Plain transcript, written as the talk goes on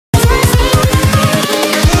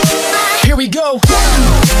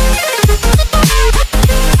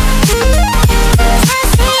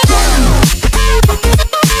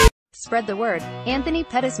spread the word. Anthony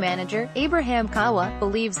Pettis manager, Abraham Kawa,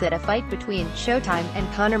 believes that a fight between Showtime and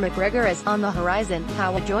Conor McGregor is on the horizon.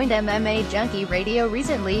 Kawa joined MMA Junkie Radio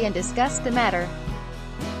recently and discussed the matter.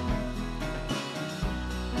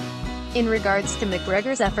 In regards to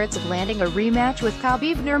McGregor's efforts of landing a rematch with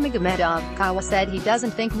Khabib Nurmagomedov, Kawa said he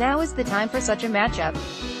doesn't think now is the time for such a matchup.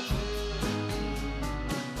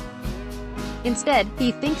 Instead,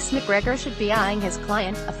 he thinks McGregor should be eyeing his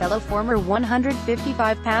client, a fellow former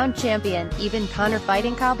 155-pound champion. Even Conor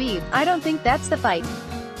fighting Khabib, I don't think that's the fight,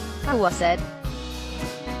 Kawa said.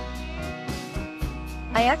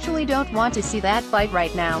 I actually don't want to see that fight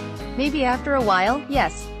right now. Maybe after a while,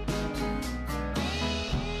 yes.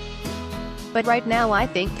 But right now I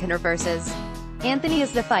think Conor versus Anthony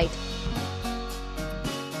is the fight.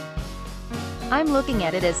 I'm looking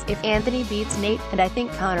at it as, if Anthony beats Nate, and I think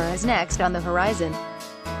Conor is next on the horizon.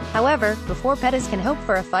 However, before Pettis can hope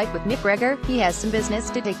for a fight with McGregor, he has some business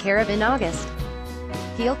to take care of in August.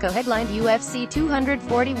 Heel co-headlined UFC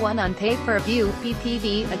 241 on pay-per-view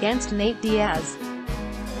 (PPV) against Nate Diaz.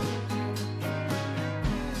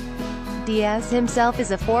 Diaz himself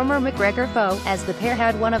is a former McGregor foe, as the pair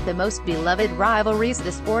had one of the most beloved rivalries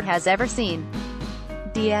the sport has ever seen.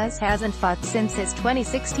 Diaz hasn't fought since his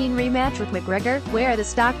 2016 rematch with McGregor, where the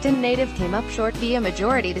Stockton native came up short via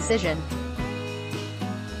majority decision.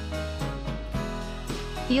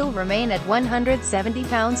 He'll remain at 170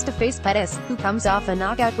 pounds to face Pettis, who comes off a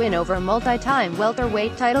knockout win over multi-time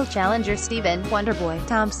welterweight title challenger Stephen "Wonderboy"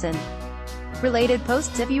 Thompson. Related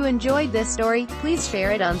posts. If you enjoyed this story, please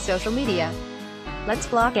share it on social media. Let's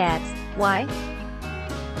block ads. Why?